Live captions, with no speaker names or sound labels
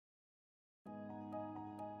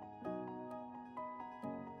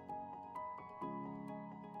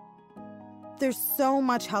There's so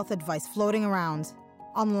much health advice floating around,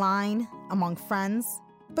 online, among friends.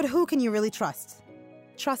 But who can you really trust?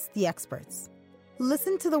 Trust the experts.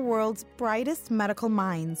 Listen to the world's brightest medical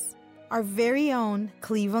minds, our very own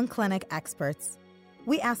Cleveland Clinic experts.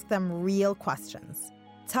 We ask them real questions,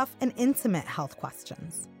 tough and intimate health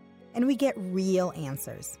questions, and we get real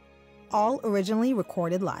answers, all originally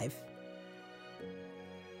recorded live.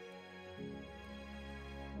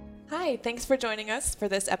 Hi, thanks for joining us for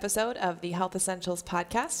this episode of the Health Essentials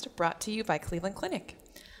podcast brought to you by Cleveland Clinic.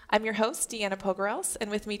 I'm your host, Deanna Pogerels,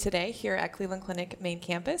 and with me today here at Cleveland Clinic main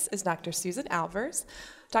campus is Dr. Susan Albers.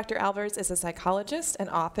 Dr. Albers is a psychologist and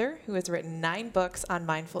author who has written 9 books on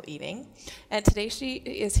mindful eating, and today she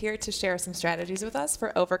is here to share some strategies with us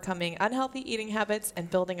for overcoming unhealthy eating habits and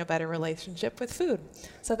building a better relationship with food.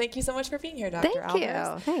 So thank you so much for being here, Dr.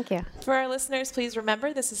 Albers. Thank you. For our listeners, please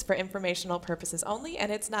remember this is for informational purposes only,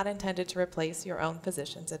 and it's not intended to replace your own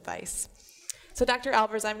physician's advice. So Dr.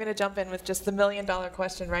 Albers, I'm going to jump in with just the $1 million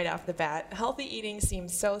question right off the bat. Healthy eating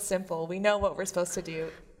seems so simple. We know what we're supposed to do.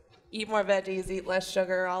 Eat more veggies, eat less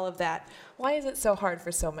sugar, all of that. Why is it so hard for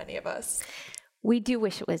so many of us? We do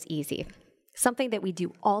wish it was easy. Something that we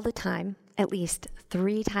do all the time, at least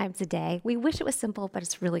 3 times a day. We wish it was simple, but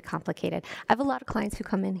it's really complicated. I have a lot of clients who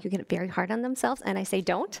come in who get very hard on themselves, and I say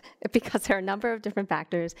don't, because there are a number of different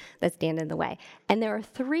factors that stand in the way. And there are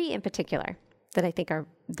 3 in particular that I think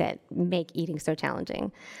that make eating so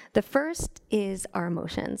challenging. The first is our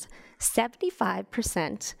emotions.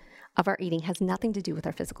 75% of our eating has nothing to do with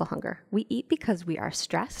our physical hunger. We eat because we are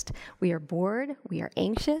stressed, we are bored, we are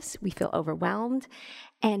anxious, we feel overwhelmed,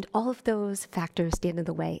 and all of those factors stand in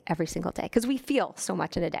the way every single day because we feel so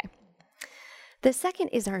much in a day. The second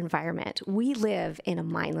is our environment. We live in a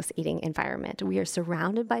mindless eating environment. We are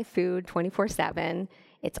surrounded by food 24/7.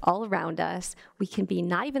 It's all around us. We can be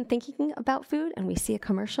not even thinking about food, and we see a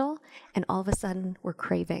commercial, and all of a sudden we're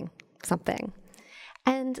craving something.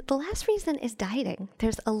 And the last reason is dieting.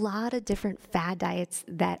 There's a lot of different fad diets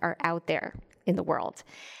that are out there in the world.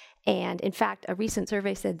 And in fact, a recent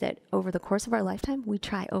survey said that over the course of our lifetime, we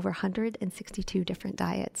try over 162 different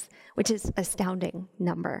diets, which is an astounding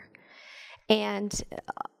number. And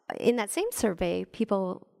in that same survey,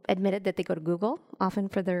 people admitted that they go to Google often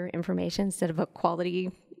for their information instead of a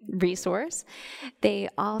quality resource. They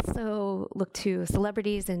also look to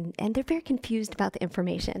celebrities, and they're very confused about the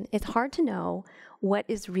information. It's hard to know what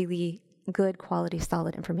is really good quality,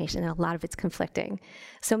 solid information, and a lot of it's conflicting.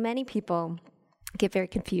 So many people get very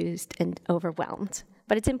confused and overwhelmed.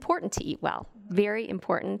 But it's important to eat well, very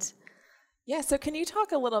important. Yeah, so can you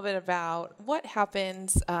talk a little bit about what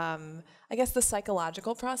happens, I guess the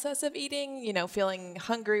psychological process of eating, feeling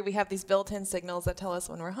hungry. We have these built-in signals that tell us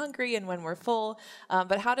when we're hungry and when we're full,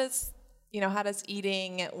 but how does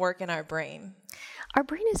eating work in our brain? Our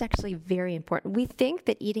brain is actually very important. We think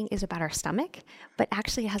that eating is about our stomach, but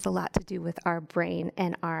actually it has a lot to do with our brain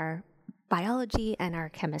and our biology and our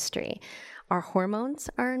chemistry. Our hormones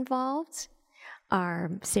are involved. Our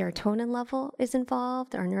serotonin level is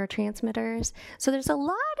involved, our neurotransmitters. So there's a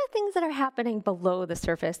lot of things that are happening below the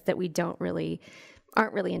surface that we aren't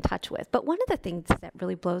really in touch with. But one of the things that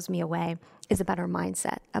really blows me away is about our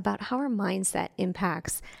mindset, about how our mindset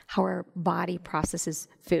impacts how our body processes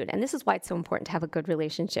food. And this is why it's so important to have a good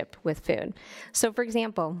relationship with food. So for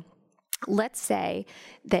example, let's say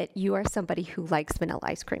that you are somebody who likes vanilla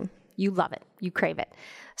ice cream. You love it. You crave it.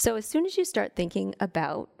 So as soon as you start thinking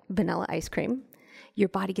about vanilla ice cream, your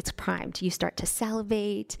body gets primed. You start to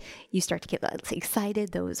salivate. You start to get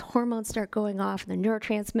excited. Those hormones start going off, the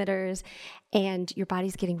neurotransmitters, and your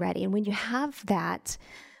body's getting ready. And when you have that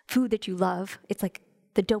food that you love, it's like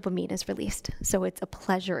the dopamine is released. So it's a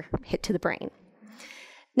pleasure hit to the brain.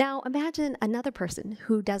 Now, imagine another person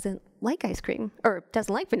who doesn't like ice cream or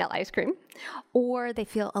doesn't like vanilla ice cream, or they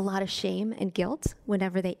feel a lot of shame and guilt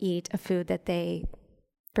whenever they eat a food that they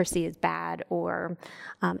perceive as bad or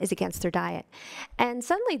is against their diet. And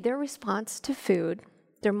suddenly their response to food,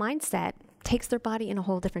 their mindset, takes their body in a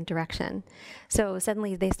whole different direction. So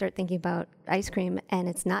suddenly they start thinking about ice cream, and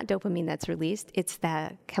it's not dopamine that's released, it's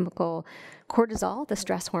the chemical cortisol, the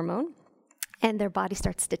stress hormone. And their body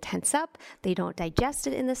starts to tense up. They don't digest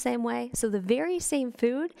it in the same way. So the very same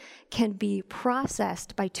food can be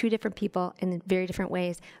processed by 2 different people in very different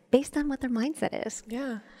ways based on what their mindset is.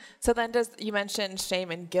 Yeah. So then you mentioned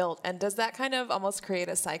shame and guilt, and does that kind of almost create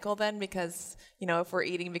a cycle then? Because, if we're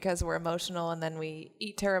eating because we're emotional and then we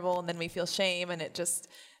eat terrible and then we feel shame, and it just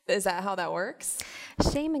Is that how that works?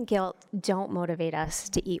 Shame and guilt don't motivate us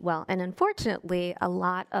to eat well. And unfortunately, a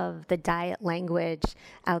lot of the diet language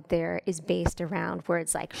out there is based around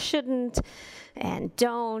words like shouldn't and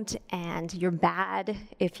don't, and you're bad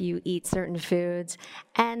if you eat certain foods.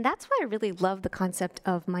 And that's why I really love the concept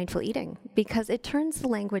of mindful eating, because it turns the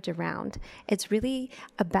language around. It's really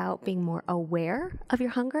about being more aware of your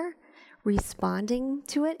hunger, responding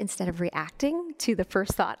to it instead of reacting to the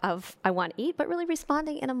first thought of I want to eat, but really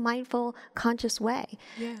responding in a mindful, conscious way.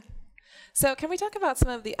 Yeah. So can we talk about some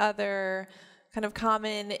of the other kind of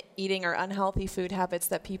common eating or unhealthy food habits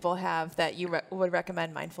that people have that you would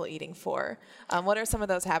recommend mindful eating for? What are some of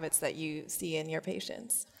those habits that you see in your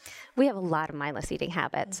patients? We have a lot of mindless eating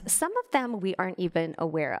habits. Some of them we aren't even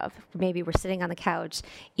aware of. Maybe we're sitting on the couch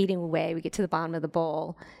eating away, we get to the bottom of the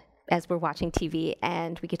bowl as we're watching TV,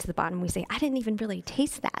 and we get to the bottom and we say, I didn't even really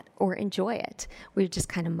taste that or enjoy it. We're just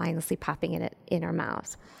kind of mindlessly popping it in our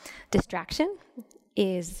mouths. Distraction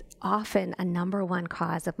is often a number one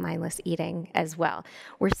cause of mindless eating as well.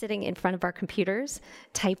 We're sitting in front of our computers,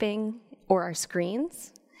 typing, or our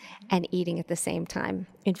screens, and eating at the same time.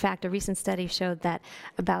 In fact, a recent study showed that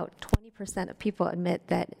about 20% of people admit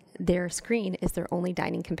that their screen is their only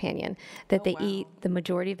dining companion, that they eat the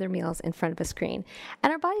majority of their meals in front of a screen.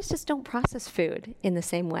 And our bodies just don't process food in the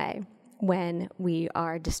same way when we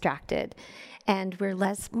are distracted. And we're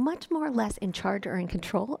much more or less in charge or in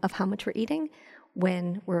control of how much we're eating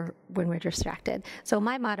when we're distracted. So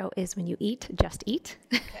my motto is, when you eat, just eat.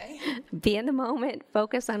 Okay. Be in the moment,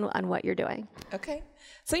 focus on what you're doing. Okay.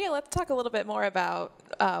 So yeah, let's talk a little bit more about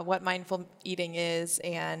what mindful eating is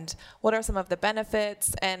and what are some of the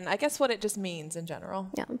benefits and I guess what it just means in general.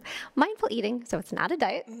 Yeah. Mindful eating, so it's not a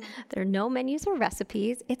diet. There are no menus or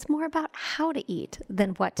recipes. It's more about how to eat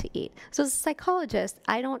than what to eat. So as a psychologist,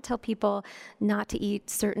 I don't tell people not to eat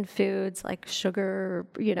certain foods like sugar,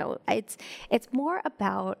 it's more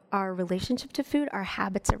about our relationship to food, our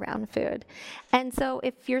habits around food. And so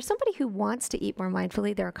if you're somebody who wants to eat more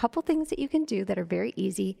mindfully, there are a couple things that you can do that are very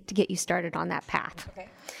easy to get you started on that path. Okay.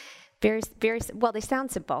 Well, they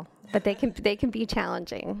sound simple, but they can be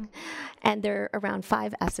challenging. And they're around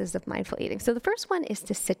 5 S's of mindful eating. So the first one is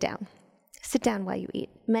to sit down. Sit down while you eat.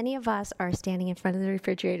 Many of us are standing in front of the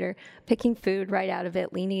refrigerator, picking food right out of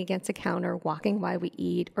it, leaning against a counter, walking while we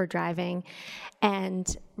eat, or driving.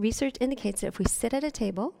 And research indicates that if we sit at a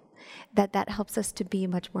table, that helps us to be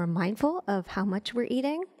much more mindful of how much we're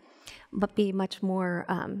eating, but be much more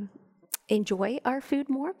enjoy our food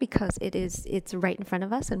more because it's right in front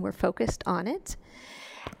of us and we're focused on it.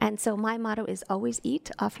 And so my motto is always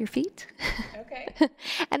eat off your feet. Okay.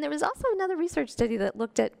 And there was also another research study that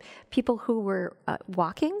looked at people who were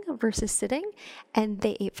walking versus sitting, and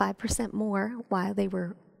they ate 5% more while they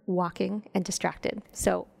were walking and distracted.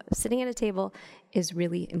 So sitting at a table is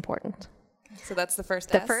really important. So that's the first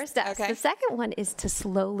The S? first S. Okay. The second one is to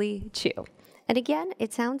slowly chew. And again,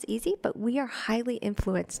 it sounds easy, but we are highly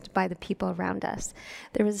influenced by the people around us.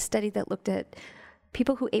 There was a study that looked at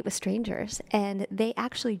people who ate with strangers, and they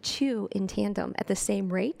actually chew in tandem at the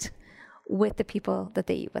same rate with the people that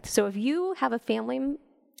they eat with. So if you have a family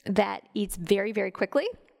that eats very, very quickly,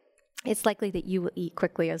 it's likely that you will eat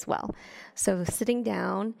quickly as well. So sitting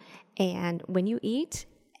down, and when you eat,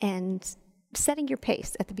 and setting your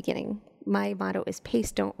pace at the beginning. My motto is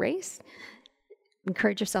pace, don't race.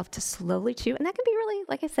 Encourage yourself to slowly chew. And that can be really,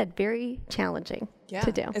 like I said, very challenging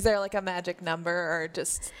to do. Is there like a magic number or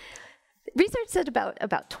just... Research said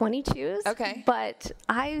about 20 chews. Okay. But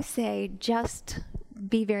I say just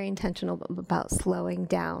be very intentional about slowing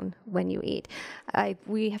down when you eat.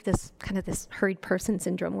 We have this hurried person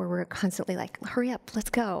syndrome where we're constantly like, hurry up,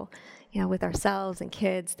 let's go, with ourselves and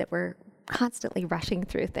kids, that we're constantly rushing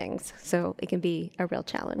through things. So it can be a real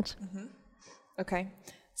challenge. Mm-hmm. Okay.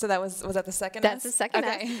 So was that the second That's S? the second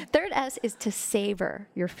S. Third S is to savor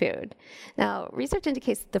your food. Now, research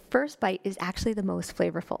indicates that the first bite is actually the most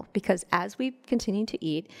flavorful because as we continue to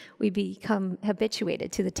eat, we become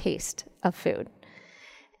habituated to the taste of food.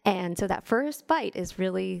 And so that first bite is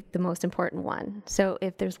really the most important one. So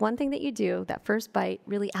if there's one thing that you do, that first bite,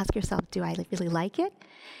 really ask yourself, do I really like it?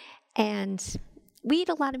 And we eat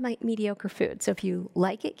a lot of mediocre food. So if you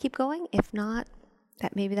like it, keep going. If not,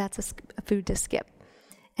 maybe that's a food to skip.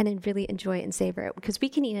 And then really enjoy it and savor it, because we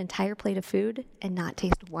can eat an entire plate of food and not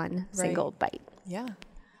taste one single bite. Yeah.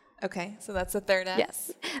 Okay, so that's the third S.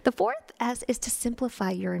 Yes. The fourth S is to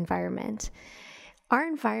simplify your environment. Our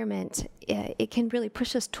environment, it can really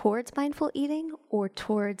push us towards mindful eating or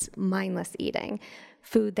towards mindless eating,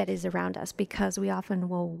 food that is around us, because we often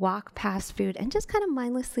will walk past food and just kind of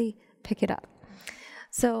mindlessly pick it up.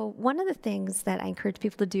 So one of the things that I encourage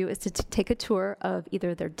people to do is to take a tour of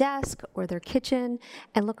either their desk or their kitchen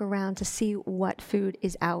and look around to see what food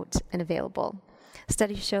is out and available.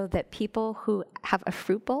 Studies show that people who have a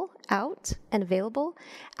fruit bowl out and available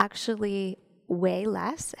actually weigh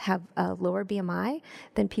less, have a lower BMI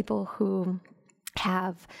than people who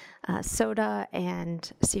have soda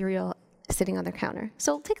and cereal sitting on their counter.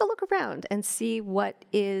 So take a look around and see what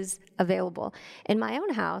is available. In my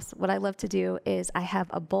own house, what I love to do is I have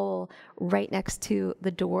a bowl right next to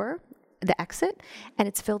the door, the exit, and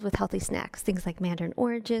it's filled with healthy snacks, things like mandarin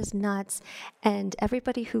oranges, nuts, and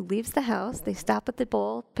everybody who leaves the house, they stop at the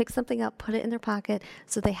bowl, pick something up, put it in their pocket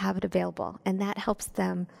so they have it available. And that helps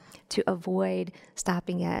them to avoid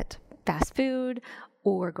stopping at fast food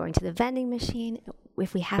or going to the vending machine.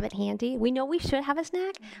 If we have it handy, we know we should have a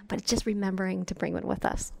snack, but it's just remembering to bring one with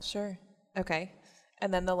us. Sure. Okay.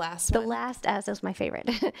 And then the last one. The last, as is my favorite.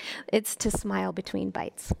 It's to smile between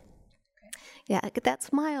bites. Yeah, that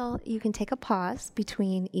smile, you can take a pause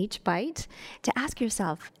between each bite to ask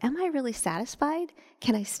yourself, am I really satisfied?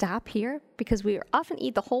 Can I stop here? Because we often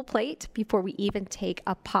eat the whole plate before we even take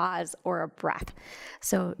a pause or a breath.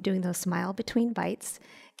 So doing those smile between bites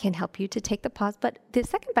can help you to take the pause. But the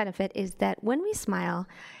second benefit is that when we smile,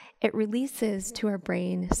 it releases to our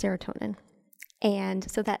brain serotonin. And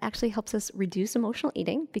so that actually helps us reduce emotional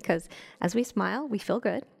eating because as we smile, we feel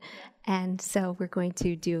good. And so we're going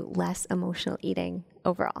to do less emotional eating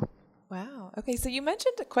overall. Wow. Okay. So you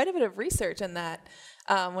mentioned quite a bit of research in that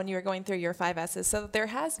when you were going through your 5 S's. So there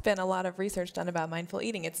has been a lot of research done about mindful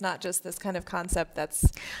eating. It's not just this kind of concept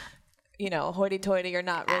that's, hoity-toity or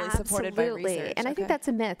not really supported by research. And I think that's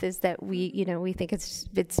a myth, is that we think it's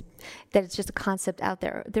just a concept out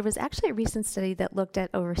there. There was actually a recent study that looked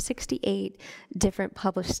at over 68 different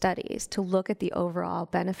published studies to look at the overall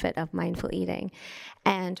benefit of mindful eating.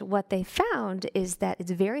 And what they found is that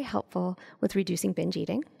it's very helpful with reducing binge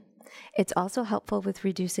eating. It's also helpful with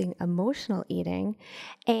reducing emotional eating.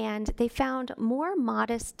 And they found more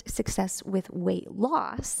modest success with weight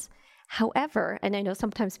loss. However, and I know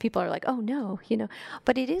sometimes people are like, oh no,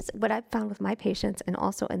 but it is, what I've found with my patients and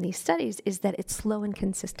also in these studies is that it's slow and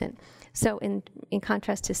consistent. So in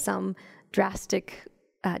contrast to some drastic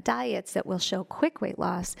diets that will show quick weight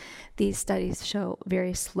loss, these studies show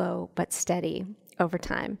very slow but steady over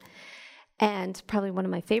time. And probably one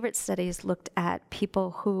of my favorite studies looked at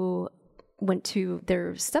people who went to,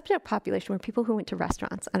 their subject population were people who went to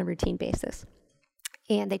restaurants on a routine basis.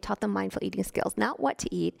 And they taught them mindful eating skills, not what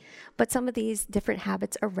to eat, but some of these different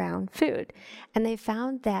habits around food. And they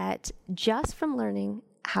found that just from learning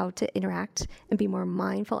how to interact and be more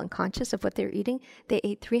mindful and conscious of what they're eating, they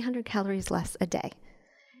ate 300 calories less a day.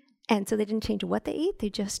 And so they didn't change what they ate, they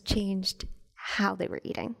just changed how they were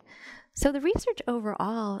eating. So the research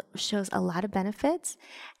overall shows a lot of benefits.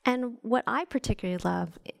 And what I particularly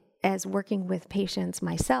love as working with patients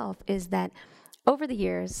myself is that over the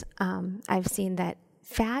years, I've seen that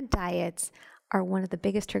fad diets are one of the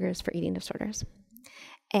biggest triggers for eating disorders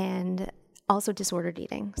and also disordered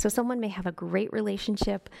eating. So someone may have a great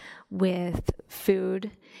relationship with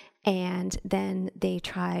food and then they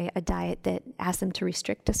try a diet that asks them to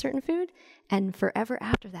restrict a certain food, and forever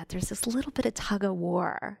after that, there's this little bit of tug of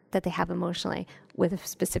war that they have emotionally with a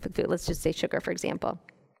specific food. Let's just say sugar, for example.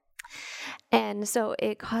 And so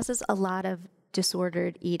it causes a lot of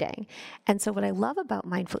disordered eating. And so what I love about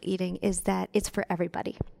mindful eating is that it's for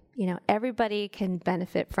everybody. Everybody can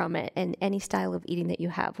benefit from it in any style of eating that you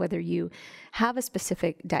have, whether you have a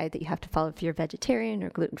specific diet that you have to follow. If you're vegetarian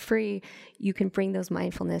or gluten-free, you can bring those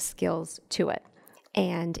mindfulness skills to it.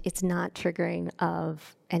 And it's not triggering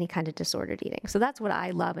of any kind of disordered eating. So that's what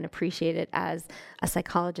I love and appreciate it as a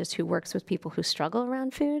psychologist who works with people who struggle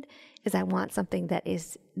around food, is I want something that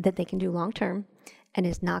they can do long-term and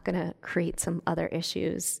is not going to create some other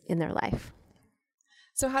issues in their life.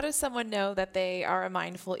 So how does someone know that they are a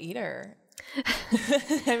mindful eater?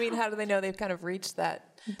 I mean, how do they know they've kind of reached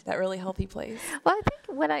that really healthy place? Well, I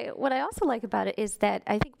think what I also like about it is that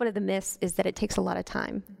I think one of the myths is that it takes a lot of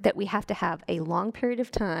time, that we have to have a long period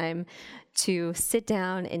of time to sit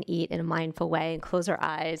down and eat in a mindful way and close our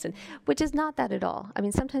eyes, and which is not that at all. I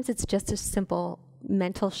mean, sometimes it's just a simple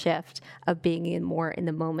mental shift of being more in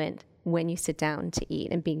the moment when you sit down to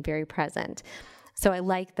eat and being very present. So I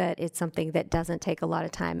like that it's something that doesn't take a lot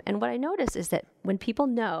of time. And what I notice is that when people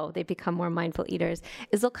know they become more mindful eaters,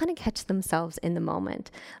 is they'll kind of catch themselves in the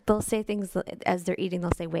moment. They'll say things as they're eating,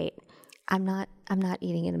 they'll say, wait, I'm not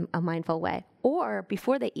eating in a mindful way. Or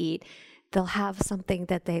before they eat, they'll have something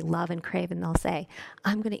that they love and crave, and they'll say,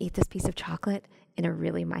 I'm going to eat this piece of chocolate in a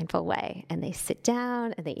really mindful way. And they sit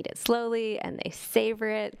down and they eat it slowly and they savor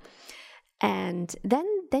it. And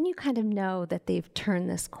then you kind of know that they've turned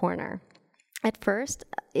this corner. At first,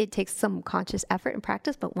 it takes some conscious effort and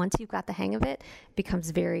practice, but once you've got the hang of it, it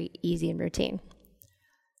becomes very easy and routine.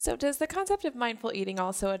 So does the concept of mindful eating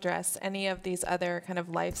also address any of these other kind of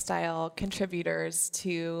lifestyle contributors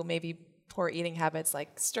to maybe poor eating habits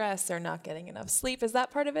like stress or not getting enough sleep? Is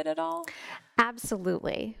that part of it at all?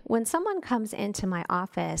 Absolutely. When someone comes into my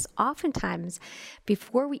office, oftentimes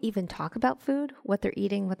before we even talk about food, what they're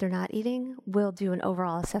eating, what they're not eating, we'll do an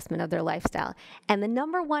overall assessment of their lifestyle. And the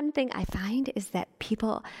number one thing I find is that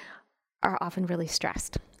people are often really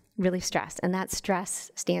stressed, and that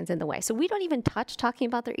stress stands in the way. So we don't even touch talking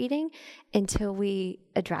about their eating until we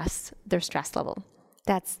address their stress level.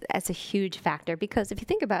 That's a huge factor, because if you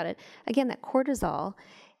think about it, again, that cortisol,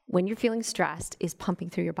 when you're feeling stressed, is pumping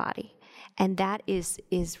through your body. And that is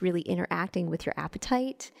really interacting with your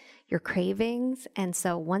appetite, your cravings. And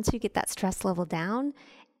so once you get that stress level down,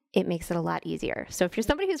 it makes it a lot easier. So if you're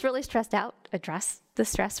somebody who's really stressed out, address the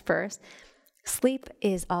stress first. Sleep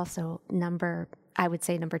is also number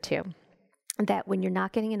 2. That when you're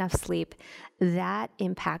not getting enough sleep, that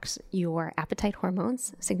impacts your appetite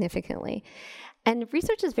hormones significantly. And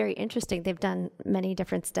research is very interesting. They've done many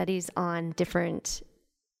different studies on different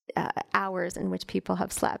hours in which people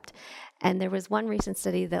have slept. And there was one recent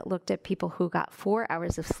study that looked at people who got 4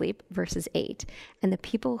 hours of sleep versus 8. And the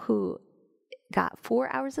people who got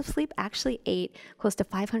 4 hours of sleep actually ate close to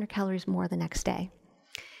 500 calories more the next day.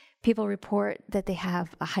 People report that they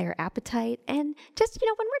have a higher appetite, and just,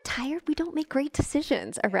 when we're tired, we don't make great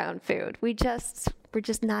decisions around food. We're just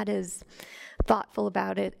not as thoughtful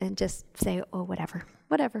about it and just say, oh, whatever.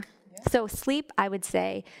 Yeah. So sleep, I would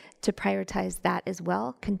say, to prioritize that as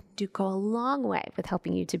well, can go a long way with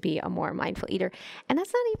helping you to be a more mindful eater. And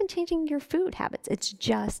that's not even changing your food habits. It's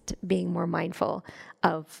just being more mindful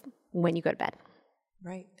of when you go to bed.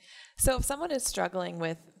 Right. So if someone is struggling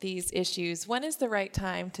with these issues, when is the right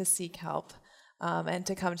time to seek help and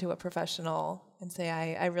to come to a professional and say,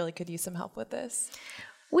 I really could use some help with this?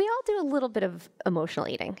 We all do a little bit of emotional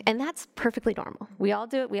eating, and that's perfectly normal. We all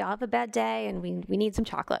do it. We all have a bad day, and we need some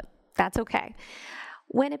chocolate. That's okay.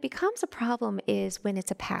 When it becomes a problem is when it's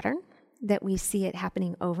a pattern that we see it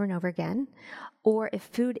happening over and over again, or if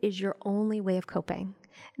food is your only way of coping,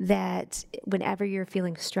 that whenever you're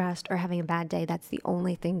feeling stressed or having a bad day, that's the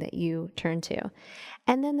only thing that you turn to.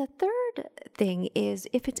 And then the third thing is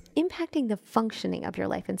if it's impacting the functioning of your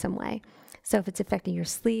life in some way. So if it's affecting your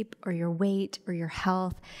sleep or your weight or your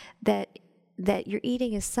health, that your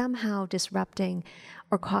eating is somehow disrupting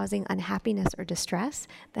or causing unhappiness or distress,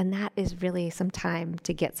 then that is really some time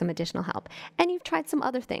to get some additional help. And you've tried some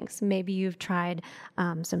other things. Maybe you've tried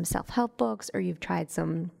some self-help books, or you've tried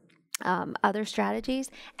some other strategies,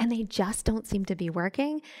 and they just don't seem to be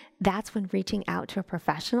working. That's when reaching out to a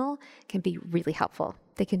professional can be really helpful.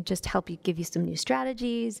 They can just help you, give you some new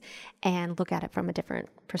strategies and look at it from a different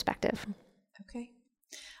perspective. Okay.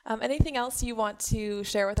 Anything else you want to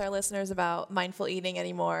share with our listeners about mindful eating?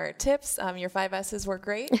 Any more tips? Your 5 S's were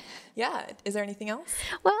great. Yeah. Is there anything else?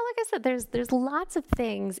 Well, like I said, there's lots of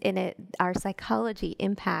things in it. Our psychology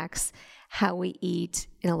impacts how we eat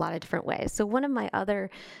in a lot of different ways. So one of my other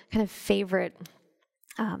kind of favorite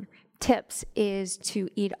tips is to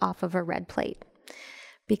eat off of a red plate.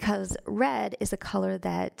 Because red is a color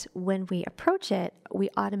that when we approach it, we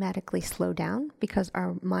automatically slow down, because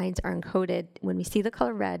our minds are encoded when we see the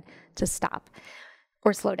color red to stop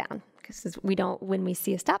or slow down. Because when we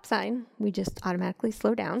see a stop sign, we just automatically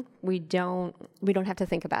slow down. We don't have to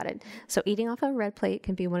think about it. So eating off a red plate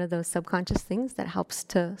can be one of those subconscious things that helps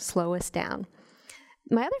to slow us down.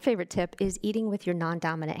 My other favorite tip is eating with your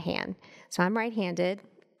non-dominant hand. So I'm right-handed,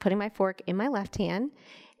 putting my fork in my left hand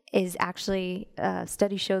is actually,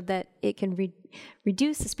 studies showed that it can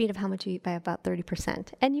reduce the speed of how much you eat by about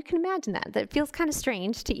 30%. And you can imagine that. That feels kind of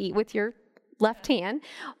strange to eat with your left hand,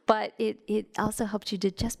 but it also helps you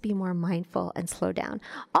to just be more mindful and slow down.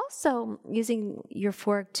 Also, using your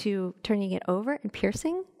fork to turning it over and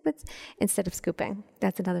piercing instead of scooping.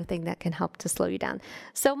 That's another thing that can help to slow you down.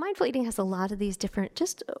 So mindful eating has a lot of these different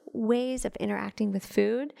just ways of interacting with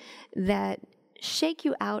food that shake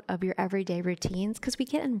you out of your everyday routines, because we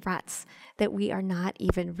get in ruts that we are not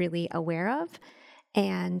even really aware of.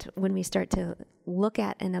 And when we start to look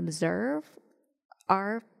at and observe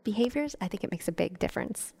our behaviors, I think it makes a big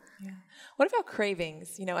difference. Yeah. What about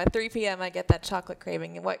cravings? At 3 p.m. I get that chocolate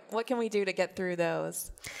craving. What can we do to get through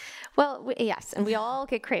those? Well, yes, and we all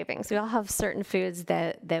get cravings. We all have certain foods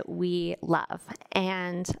that we love.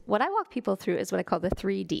 And what I walk people through is what I call the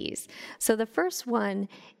 3 Ds. So the first one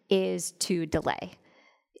is to delay.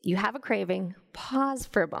 you have a craving, pause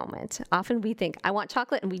for a moment. Often we think, I want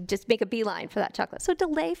chocolate, and we just make a beeline for that chocolate. So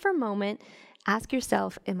delay for a moment. Ask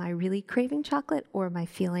yourself, am I really craving chocolate, or am I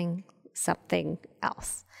feeling something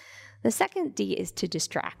else? The second D is to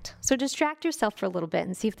distract. So distract yourself for a little bit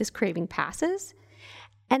and see if this craving passes.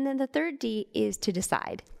 And then the third D is to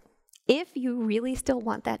decide. If you really still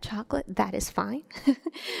want that chocolate, that is fine.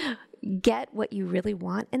 Get what you really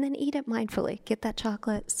want and then eat it mindfully. Get that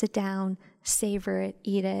chocolate, sit down, savor it,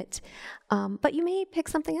 eat it. But you may pick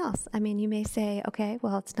something else. I mean, you may say, okay,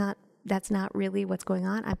 well, that's not really what's going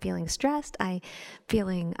on. I'm feeling stressed. I'm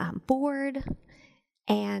feeling bored.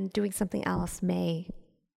 And doing something else may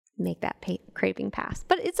make that craving pass.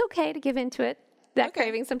 But it's okay to give into it, that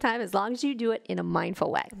craving sometime, as long as you do it in a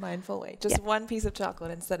mindful way. Just one piece of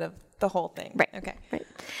chocolate instead of the whole thing. Right. Okay. Right.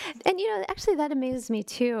 And, actually that amazes me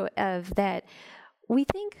too, of that we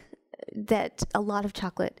think that a lot of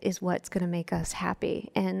chocolate is what's going to make us happy.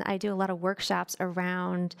 And I do a lot of workshops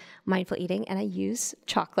around mindful eating, and I use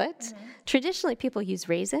chocolate. Mm-hmm. Traditionally, people use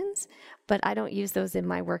raisins, but I don't use those in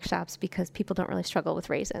my workshops because people don't really struggle with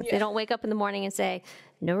raisins. Yeah. They don't wake up in the morning and say,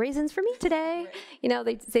 no raisins for me today.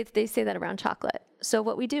 Right. They say that around chocolate. So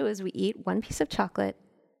what we do is we eat one piece of chocolate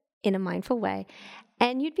in a mindful way.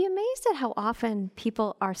 And you'd be amazed at how often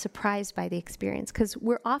people are surprised by the experience, because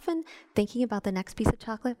we're often thinking about the next piece of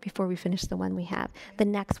chocolate before we finish the one we have. The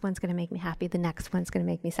next one's going to make me happy. The next one's going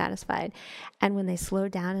to make me satisfied. And when they slow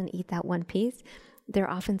down and eat that one piece, they're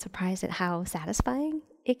often surprised at how satisfying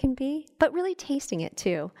it can be, but really tasting it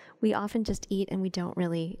too. We often just eat and we don't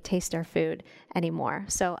really taste our food anymore.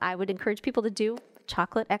 So I would encourage people to do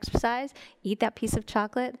chocolate exercise, eat that piece of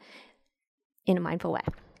chocolate in a mindful way.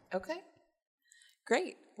 Okay.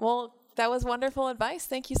 Great. Well, that was wonderful advice.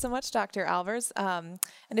 Thank you so much, Dr. Albers. And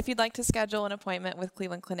if you'd like to schedule an appointment with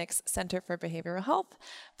Cleveland Clinic's Center for Behavioral Health,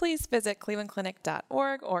 please visit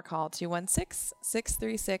clevelandclinic.org or call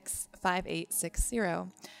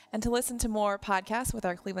 216-636-5860. And to listen to more podcasts with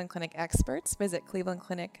our Cleveland Clinic experts, visit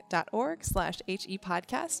clevelandclinic.org/HE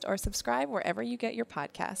podcast or subscribe wherever you get your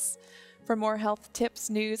podcasts. For more health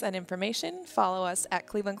tips, news, and information, follow us at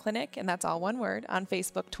Cleveland Clinic, and that's all one word, on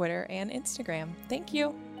Facebook, Twitter, and Instagram. Thank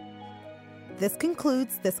you. This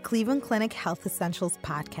concludes this Cleveland Clinic Health Essentials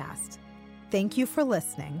podcast. Thank you for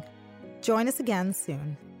listening. Join us again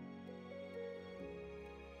soon.